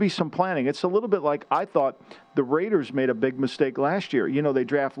has to be some planning. It's a little bit like I thought the Raiders made a big mistake last year. You know, they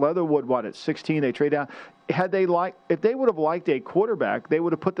draft Leatherwood, at 16, they trade down. If they would have liked a quarterback, they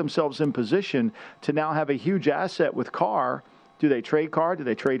would have put themselves in position to now have a huge asset with Carr. Do they trade Carr? Do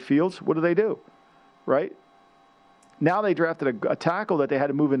they trade Fields? What do? Right? Now they drafted a tackle that they had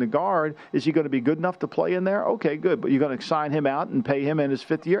to move into guard. Is he going to be good enough to play in there? Okay, good. But you're going to sign him out and pay him in his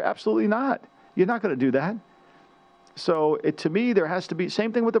 5th year? Absolutely not. You're not going to do that. So, to me, there has to be –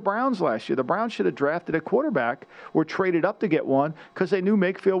 same thing with the Browns last year. The Browns should have drafted a quarterback or traded up to get one because they knew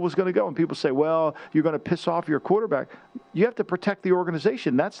Mayfield was going to go. And people say, well, you're going to piss off your quarterback. You have to protect the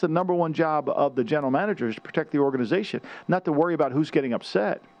organization. That's the number one job of the general manager, is to protect the organization, not to worry about who's getting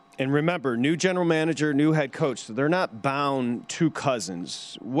upset. And remember, new general manager, new head coach, so they're not bound to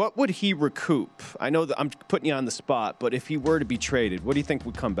Cousins. What would he recoup? I know that I'm putting you on the spot, but if he were to be traded, what do you think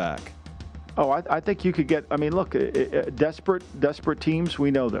would come back? Oh, I think you could get – I mean, look, desperate teams,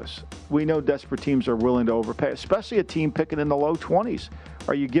 we know this. We know desperate teams are willing to overpay, especially a team picking in the low 20s.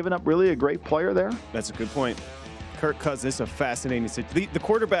 Are you giving up really a great player there? That's a good point. Kirk Cousins is a fascinating situation. The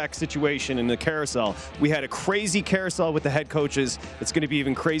quarterback situation in the carousel, we had a crazy carousel with the head coaches. It's going to be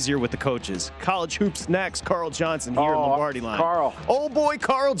even crazier with the coaches. College Hoops next. Carl Johnson here in Lombardi Line. Carl. Old boy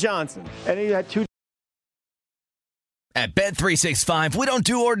Carl Johnson. And he had 2. At Bet365, we don't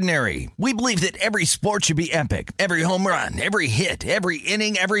do ordinary. We believe that every sport should be epic. Every home run, every hit, every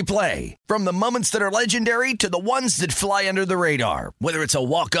inning, every play. From the moments that are legendary to the ones that fly under the radar. Whether it's a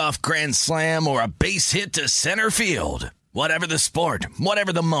walk-off grand slam or a base hit to center field. Whatever the sport,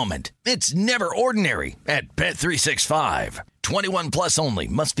 whatever the moment. It's never ordinary at Bet365. 21 plus only.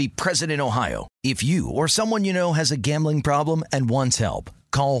 Must be present in Ohio. If you or someone you know has a gambling problem and wants help,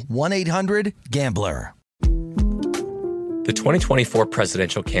 call 1-800-GAMBLER. The 2024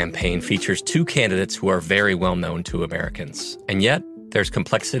 presidential campaign features 2 candidates who are very well known to Americans. And yet, there's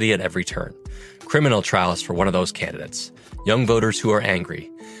complexity at every turn. Criminal trials for one of those candidates. Young voters who are angry.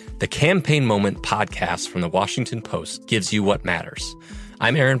 The Campaign Moment podcast from the Washington Post gives you what matters.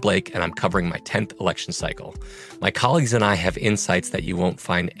 I'm Aaron Blake, and I'm covering my 10th election cycle. My colleagues and I have insights that you won't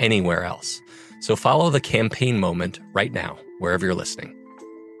find anywhere else. So follow the Campaign Moment right now, wherever you're listening.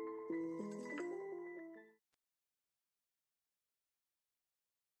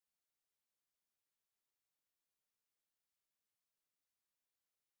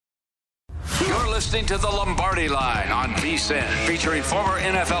 You're listening to the Lombardi Line on VSiN, featuring former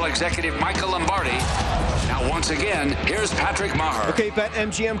NFL executive Michael Lombardi. Now, once again, here's Patrick Maher. Okay,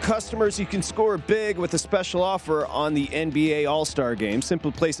 BetMGM customers, you can score big with a special offer on the NBA All-Star Game.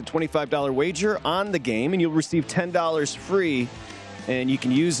 Simply place a $25 wager on the game, and you'll receive $10 free. And you can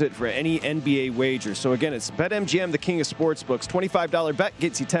use it for any NBA wager. So again, it's BetMGM, the king of sportsbooks. $25 bet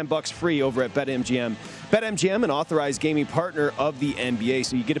gets you $10 free over at BetMGM. BetMGM, an authorized gaming partner of the NBA.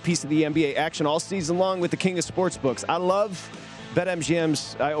 So you get a piece of the NBA action all season long with the king of sportsbooks. I love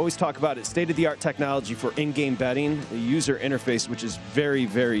BetMGM's, I always talk about it, state-of-the-art technology for in-game betting, a user interface which is very,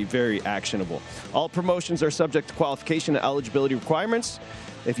 very, very actionable. All promotions are subject to qualification and eligibility requirements.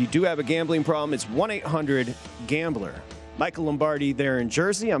 If you do have a gambling problem, it's 1-800-GAMBLER. Michael Lombardi there in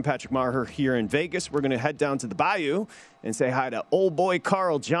Jersey. I'm Patrick Maher here in Vegas. We're going to head down to the Bayou and say hi to old boy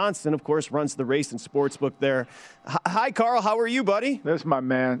Carl Johnson, of course, runs the race and sportsbook there. Hi, Carl. How are you, buddy? There's my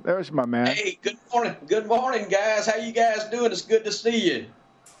man. Hey, good morning. Good morning, guys. How you guys doing? It's good to see you.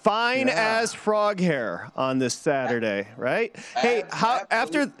 Fine as frog hair on this Saturday, right? Hey, how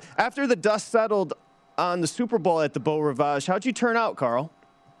after the dust settled on the Super Bowl at the Beau Rivage, how'd you turn out, Carl?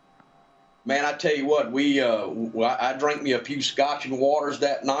 Man, I tell you what, I drank me a few scotch and waters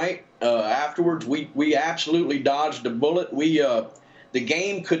that night. Afterwards, we absolutely dodged a bullet. The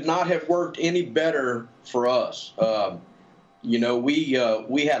game could not have worked any better for us. We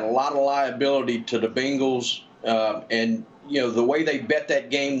had a lot of liability to the Bengals, and the way they bet that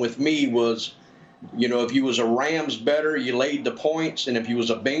game with me was, if you was a Rams bettor, you laid the points, and if you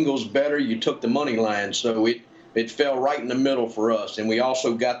was a Bengals bettor, you took the money line. So it fell right in the middle for us, and we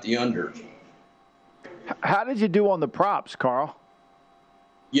also got the under. How did you do on the props, Carl?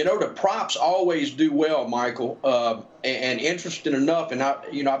 The props always do well, Michael. And interesting enough, and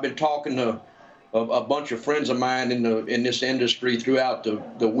I've been talking to a bunch of friends of mine in this industry throughout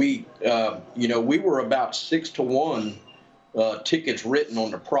the week. We were about 6-1 tickets written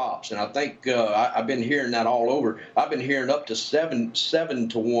on the props, and I think I've been hearing that all over. I've been hearing up to 7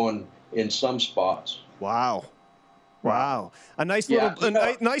 to 1 in some spots. Wow. A nice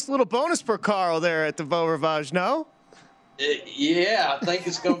little bonus for Carl there at the Beau Rivage, no? Yeah, I think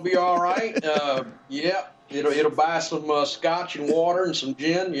it's going to be all right. Yeah, it'll buy some scotch and water and some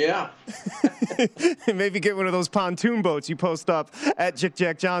gin. Yeah. Maybe get one of those pontoon boats you post up at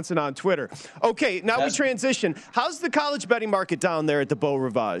Jack Johnson on Twitter. Okay, now we transition. How's the college betting market down there at the Beau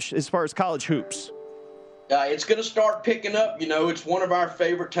Rivage as far as college hoops? It's going to start picking up. It's one of our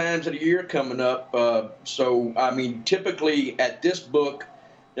favorite times of the year coming up. So, I mean, typically at this book,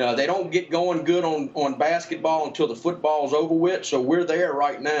 they don't get going good on basketball until the football's over with. So we're there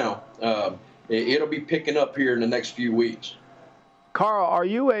right now. It'll be picking up here in the next few weeks. Carl, are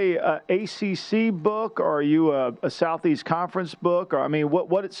you a ACC book, or are you a Southeast Conference book? Or I mean,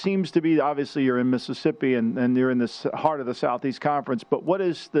 what it seems to be, obviously you're in Mississippi and you're in the heart of the Southeast Conference, but what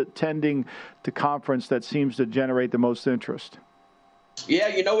is the tending to conference that seems to generate the most interest? Yeah,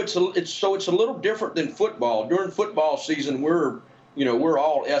 it's a little different than football. During football season, we're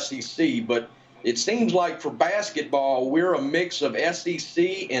all SEC, but it seems like for basketball, we're a mix of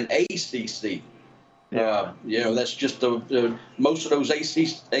SEC and ACC. That's just the most of those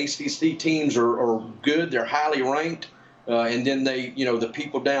ACC teams are good. They're highly ranked, and then the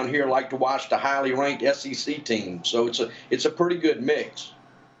people down here like to watch the highly ranked SEC team. So it's a pretty good mix.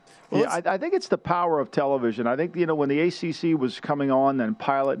 Well, yeah, I think it's the power of television. I think, when the ACC was coming on and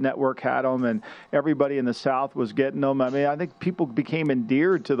Pilot Network had them and everybody in the South was getting them, I mean, I think people became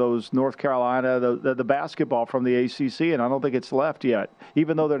endeared to those North Carolina, the basketball from the ACC, and I don't think it's left yet.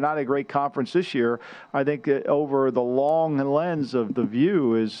 Even though they're not a great conference this year, I think over the long lens of the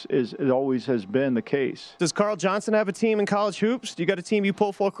view it always has been the case. Does Carl Johnson have a team in college hoops? Do you got a team you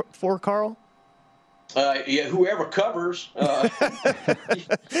pull for Carl? Yeah, whoever covers. I've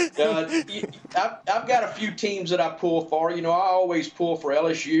got a few teams that I pull for. I always pull for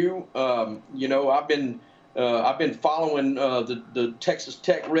LSU. I've been following the Texas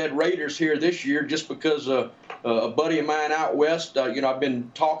Tech Red Raiders here this year just because a buddy of mine out west. I've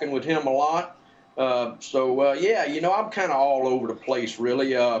been talking with him a lot. I'm kind of all over the place,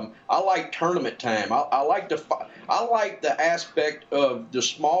 really. I like tournament time. I like the aspect of the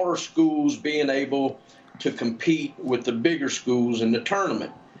smaller schools being able to compete with the bigger schools in the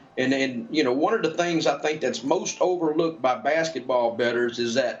tournament. And one of the things I think that's most overlooked by basketball bettors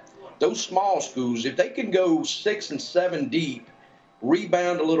is that those small schools, if they can go 6 and 7 deep,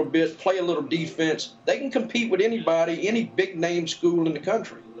 rebound a little bit, play a little defense, they can compete with anybody, any big-name school in the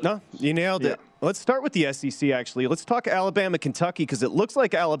country. No, you nailed it. Let's start with the SEC, actually. Let's talk Alabama, Kentucky, because it looks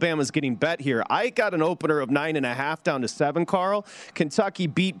like Alabama's getting bet here. I got an opener of 9.5 down to 7, Carl. Kentucky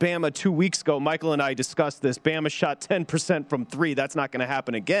beat Bama 2 weeks ago. Michael and I discussed this. Bama shot 10% from 3. That's not going to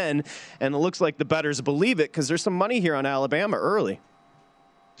happen again. And it looks like the bettors believe it because there's some money here on Alabama early.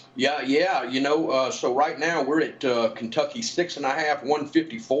 Yeah. So right now we're at Kentucky 6.5,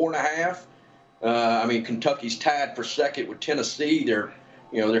 154.5. Kentucky's tied for second with Tennessee. They're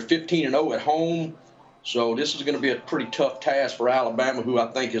 15-0 at home. So this is going to be a pretty tough task for Alabama, who I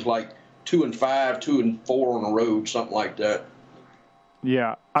think is like 2-5, 2-4 on the road, something like that.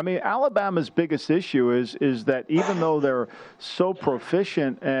 Yeah. Alabama's biggest issue is that even though they're so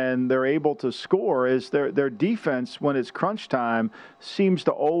proficient and they're able to score, is their defense, when it's crunch time, seems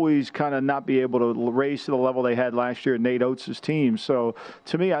to always kind of not be able to raise to the level they had last year at Nate Oates' team. So,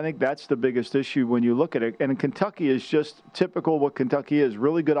 to me, I think that's the biggest issue when you look at it. And Kentucky is just typical what Kentucky is,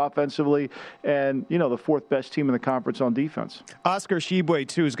 really good offensively and, the fourth best team in the conference on defense. Oscar Tshiebwe,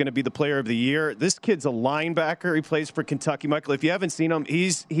 too, is going to be the player of the year. This kid's a linebacker. He plays for Kentucky. Michael, if you haven't seen him,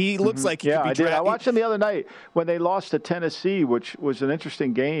 he looks like he could be drafted. I watched him the other night when they lost to Tennessee, which was an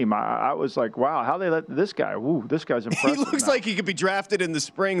interesting game. I was like, wow, how they let this guy? Ooh, this guy's impressive. He looks like he could be drafted in the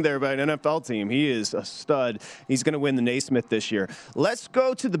spring there by an NFL team. He is a stud. He's going to win the Naismith this year. Let's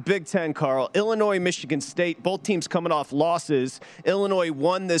go to the Big Ten, Carl. Illinois, Michigan State, both teams coming off losses. Illinois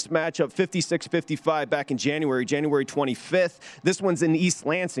won this matchup 56-55 back in January 25th. This one's in East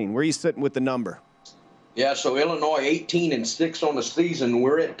Lansing. Where are you sitting with the number? Yeah, so Illinois 18-6 on the season.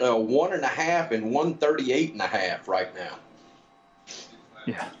 We're at 1.5 and 138.5 right now.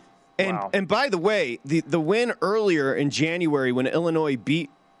 Yeah. And by the way, the win earlier in January when Illinois beat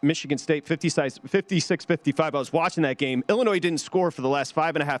Michigan State 56-55. I was watching that game. Illinois didn't score for the last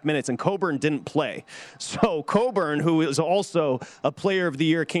 5.5 minutes, and Coburn didn't play. So Coburn, who is also a Player of the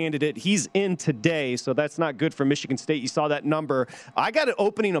Year candidate, he's in today, so that's not good for Michigan State. You saw that number. I got it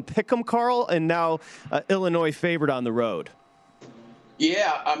opening a pick'em, Carl, and now Illinois favored on the road.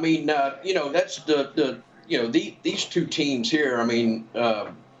 Yeah, that's the these two teams here, I mean,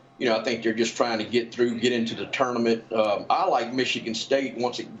 I think they're just trying to get into the tournament. I like Michigan State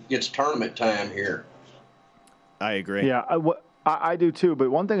once it gets tournament time here. I agree. Yeah, I do too. But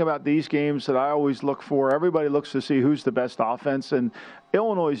one thing about these games that I always look for, everybody looks to see who's the best offense. And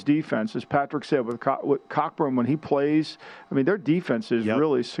Illinois' defense, as Patrick said, with Cockburn, when he plays, I mean, their defense is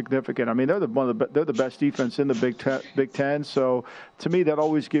really significant. I mean, they're the best defense in the Big Ten. So to me, that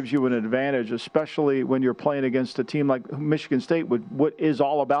always gives you an advantage, especially when you're playing against a team like Michigan State, what is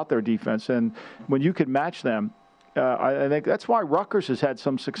all about their defense. And when you can match them, I think that's why Rutgers has had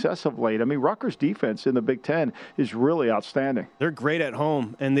some success of late. I mean, Rutgers' defense in the Big Ten is really outstanding. They're great at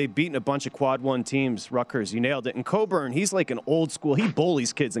home, and they've beaten a bunch of Quad 1 teams. Rutgers, you nailed it. And Coburn, he's like an old school. He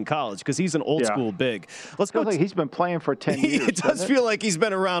bullies kids in college because he's an old school big. Let's go. He's been playing for 10 years. It does feel like he's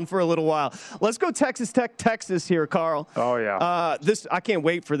been around for a little while. Let's go Texas Tech, Texas here, Carl. Oh, yeah. I can't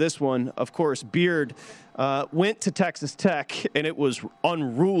wait for this one. Of course, Beard went to Texas Tech, and it was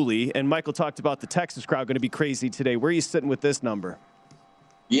unruly. And Michael talked about the Texas crowd going to be crazy today. Where are you sitting with this number?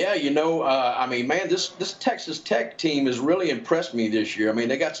 Yeah, I mean, man, this Texas Tech team has really impressed me this year. I mean,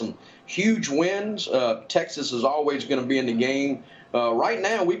 they got some huge wins. Texas is always going to be in the game. Right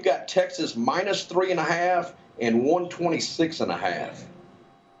now, we've got Texas -3.5 and 126.5.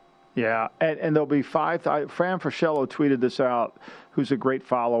 Yeah, and there'll be five. Fran Fraschillo tweeted this out, who's a great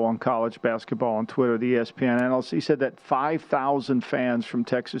follow on college basketball on Twitter, the ESPN analyst. He said that 5,000 fans from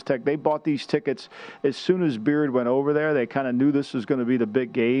Texas Tech, they bought these tickets as soon as Beard went over there. They kind of knew this was going to be the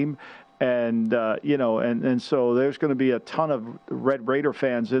big game. And, and so there's going to be a ton of Red Raider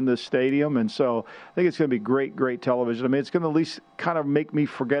fans in this stadium. And so I think it's going to be great television. I mean, it's going to at least kind of make me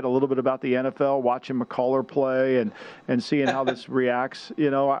forget a little bit about the NFL, watching McCullough play and seeing how this reacts.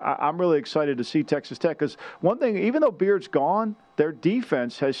 I'm really excited to see Texas Tech because one thing, even though Beard's gone, their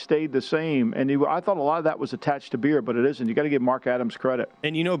defense has stayed the same. And I thought a lot of that was attached to Beard, but it isn't. You got to give Mark Adams credit.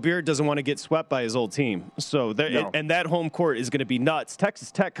 And Beard doesn't want to get swept by his old team. So and that home court is going to be nuts.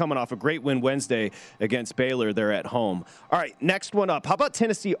 Texas Tech coming off a great win Wednesday against Baylor. They're at home. All right, next one up. How about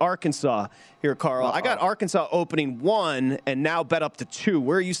Tennessee, Arkansas here, Carl? I got Arkansas opening 1 and now bet up to 2.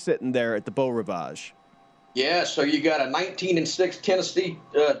 Where are you sitting there at the Beau Rivage? Yeah, so you got a 19-6 Tennessee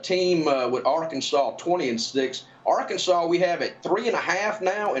team with Arkansas 20-6. Arkansas, we have it 3.5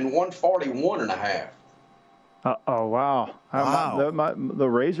 now and 141.5. Oh, wow. The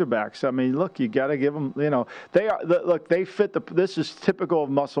Razorbacks. I mean, look, you got to give them, they fit this is typical of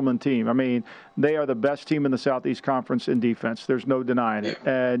Musselman team. I mean, they are the best team in the Southeast Conference in defense. There's no denying it.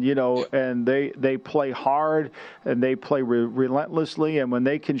 And, and they play hard and they play relentlessly. And when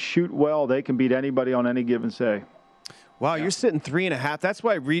they can shoot well, they can beat anybody on any given day. Wow, you're sitting 3.5. That's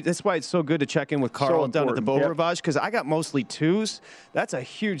why it's so good to check in with Carl down at the Beau Rivage because I got mostly 2s. That's a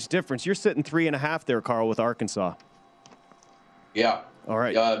huge difference. You're sitting 3.5 there, Carl, with Arkansas. Yeah. All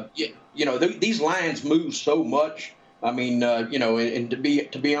right. These lines move so much. I mean, and to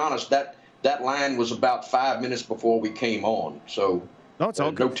be honest, that line was about 5 minutes before we came on. So it's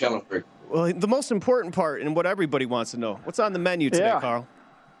all good. No telling. Well, the most important part and what everybody wants to know: what's on the menu today, Carl?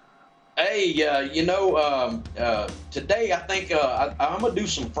 Hey, today I think I'm going to do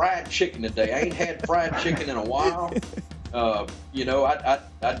some fried chicken today. I ain't had fried chicken in a while. I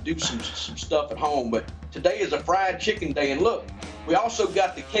do some stuff at home, but today is a fried chicken day. And look, we also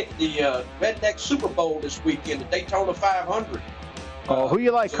got the Redneck Super Bowl this weekend, the Daytona 500. Who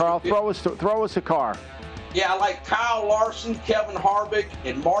you like, Carl? Throw us a car. Yeah, I like Kyle Larson, Kevin Harvick,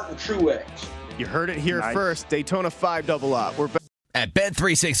 and Martin Truex. You heard it here first. Daytona 5 double up. We're back. At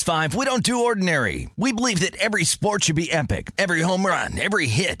Bet365, we don't do ordinary. We believe that every sport should be epic. Every home run, every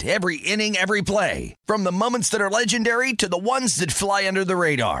hit, every inning, every play. From the moments that are legendary to the ones that fly under the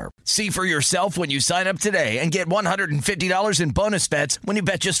radar. See for yourself when you sign up today and get $150 in bonus bets when you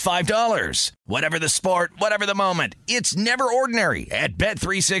bet just $5. Whatever the sport, whatever the moment, it's never ordinary at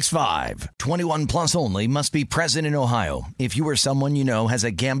Bet365. 21 plus only. Must be present in Ohio. If you or someone you know has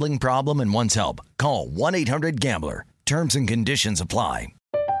a gambling problem and wants help, call 1-800-GAMBLER. Terms and conditions apply.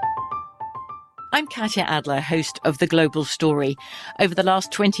 I'm Katya Adler, host of The Global Story. Over the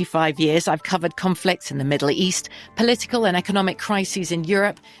last 25 years, I've covered conflicts in the Middle East, political and economic crises in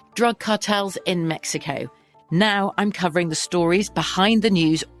Europe, drug cartels in Mexico. Now I'm covering the stories behind the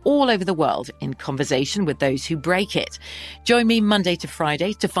news all over the world in conversation with those who break it. Join me Monday to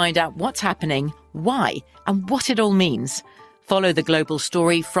Friday to find out what's happening, why, and what it all means. Follow The Global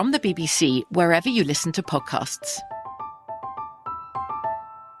Story from the BBC wherever you listen to podcasts.